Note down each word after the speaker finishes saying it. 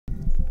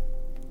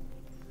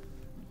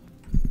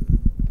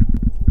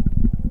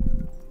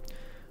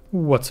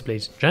What's up,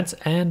 ladies and gents,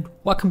 and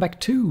welcome back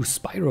to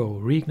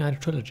Spyro Reignited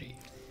Trilogy.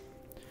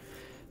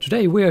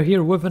 Today we are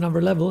here with another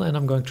level and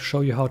I'm going to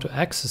show you how to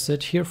access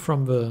it. Here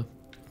from the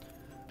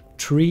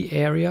tree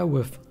area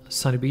with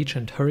Sunny Beach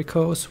and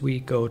Hurricanes, we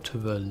go to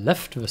the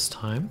left this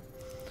time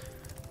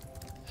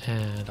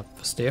and up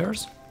the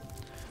stairs.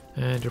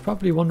 And you're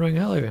probably wondering,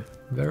 hey,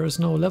 there is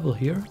no level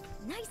here.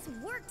 Nice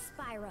work,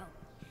 Spyro!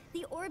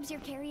 The orbs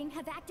you're carrying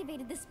have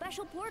activated the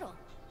special portal.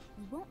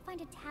 You won't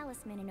find a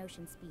talisman in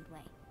Ocean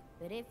Speedway.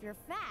 But if you're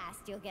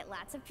fast, you'll get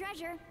lots of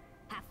treasure.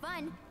 Have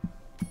fun!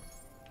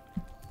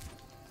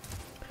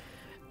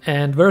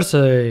 And there's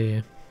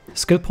a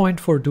skill point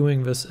for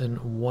doing this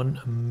in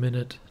 1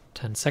 minute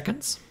 10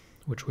 seconds,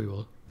 which we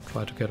will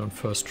try to get on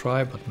first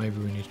try, but maybe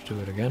we need to do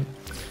it again.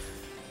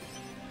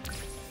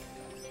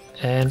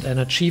 And an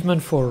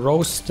achievement for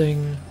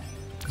roasting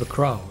the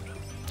crowd.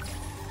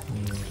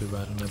 We'll do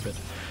that in a bit.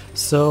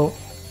 So,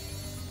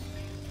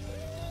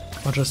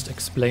 I'll just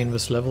explain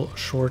this level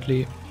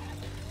shortly.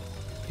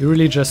 You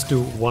really just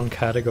do one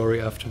category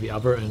after the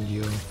other and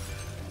you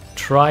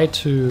try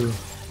to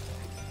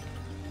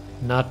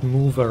not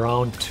move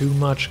around too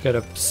much, get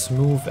a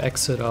smooth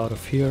exit out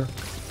of here.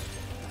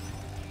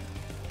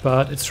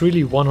 But it's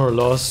really won or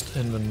lost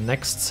in the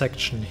next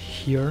section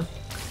here.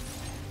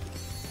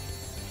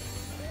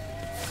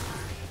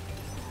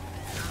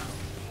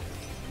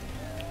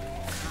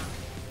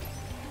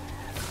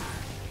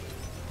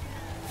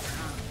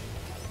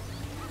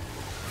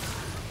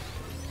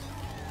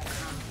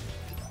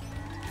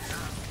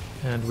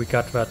 And we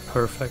got that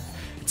perfect.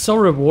 It's so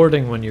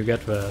rewarding when you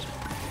get that.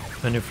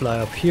 When you fly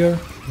up here,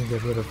 you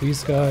get rid of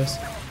these guys.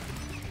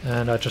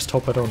 And I just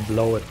hope I don't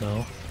blow it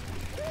now.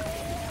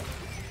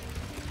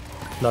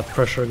 Blood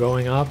pressure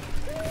going up.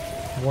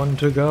 1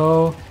 to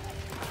go.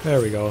 There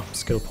we go.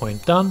 Skill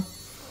point done.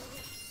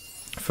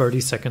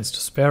 30 seconds to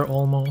spare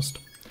almost.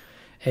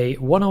 A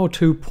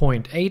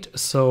 102.8,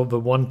 so the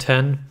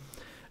 110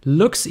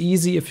 looks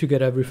easy if you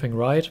get everything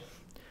right.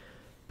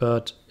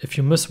 But if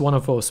you miss one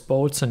of those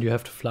boats and you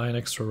have to fly an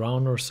extra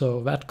round or so,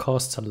 that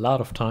costs a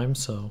lot of time,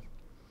 so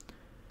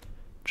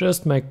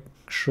just make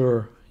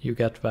sure you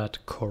get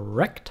that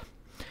correct.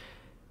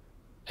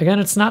 Again,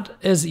 it's not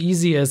as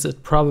easy as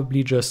it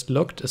probably just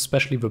looked,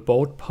 especially the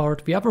boat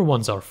part. The other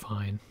ones are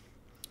fine.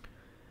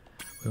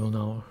 We will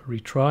now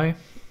retry.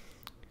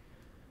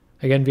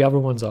 Again, the other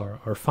ones are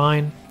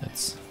fine.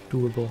 It's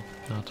doable,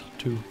 not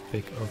too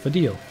big of a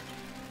deal.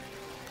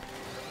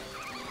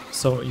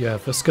 So you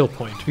have a skill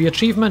point. The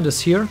achievement is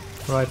here,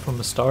 right from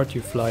the start.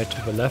 You fly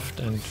to the left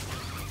and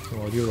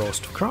well, you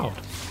roast the crowd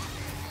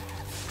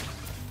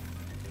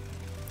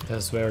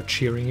as they're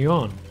cheering you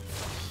on.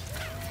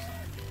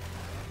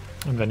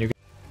 And then you get...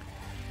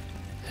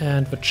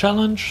 And the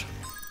challenge,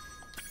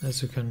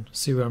 as you can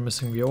see, we are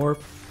missing the orb,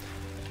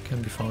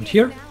 can be found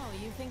here. Now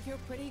you think you're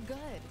pretty good.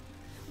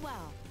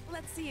 Well,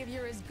 let's see if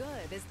you're as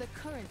good as the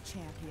current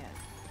champion.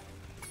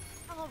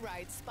 All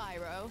right,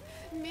 Spyro,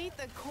 meet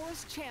the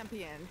course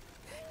champion.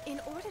 In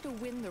order to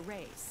win the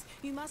race,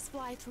 you must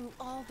fly through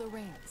all the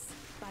rings.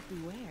 But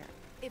beware,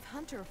 if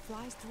Hunter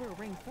flies through a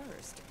ring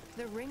first,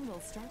 the ring will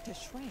start to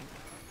shrink.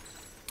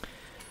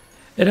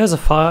 It has a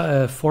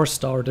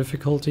 4-star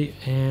difficulty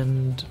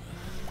and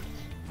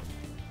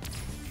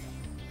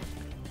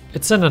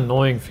it's an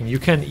annoying thing. You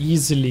can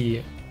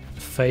easily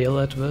fail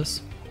at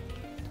this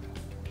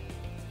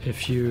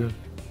if you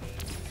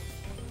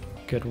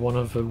get one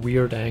of the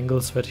weird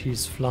angles that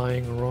he's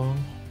flying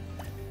wrong.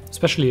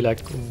 Especially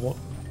like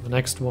the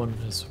next one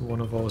is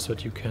one of those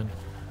that you can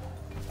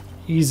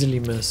easily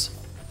miss.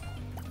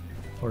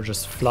 Or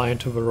just fly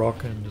into the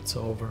rock and it's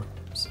over.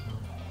 So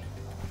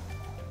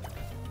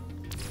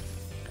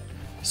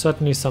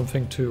certainly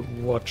something to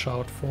watch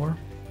out for.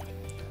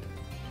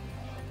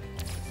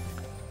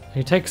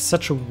 He takes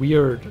such a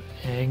weird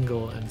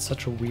angle and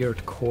such a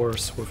weird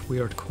course with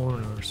weird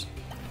corners.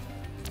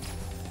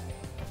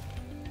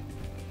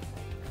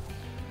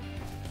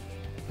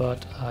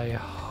 But I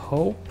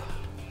hope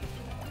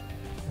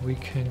we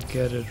can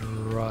get it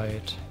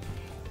right.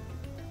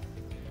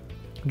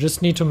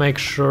 Just need to make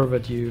sure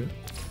that you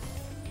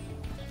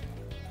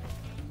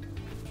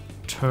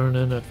turn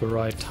in at the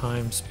right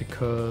times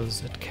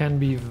because it can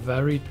be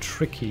very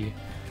tricky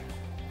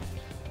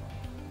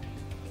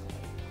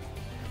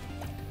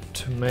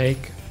to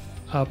make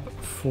up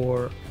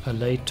for a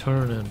late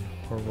turn in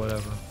or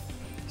whatever.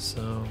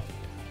 So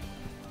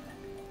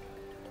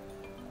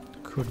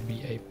could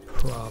be a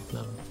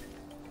problem.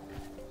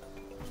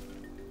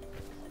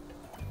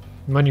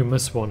 When you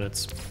miss one,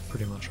 it's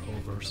pretty much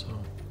over, so.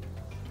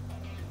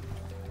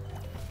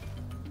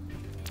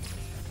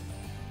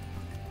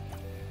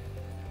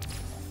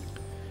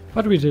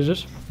 But we did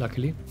it,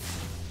 luckily.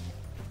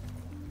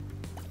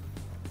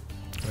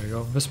 There you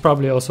go. This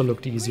probably also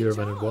looked easier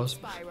than it was.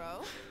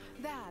 Spyro.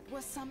 That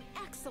was some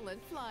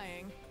excellent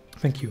flying.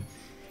 Thank you.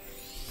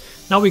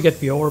 Now we get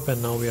the orb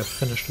and now we have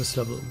finished this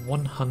level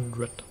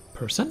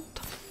 100%.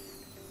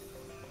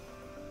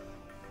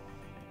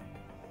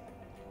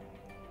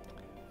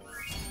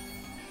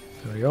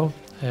 There we go.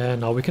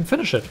 And now we can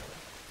finish it.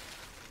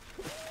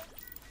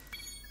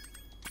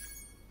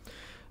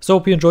 So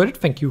hope you enjoyed it.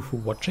 Thank you for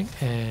watching,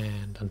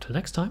 and until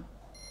next time,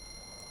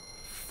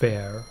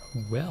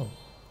 farewell.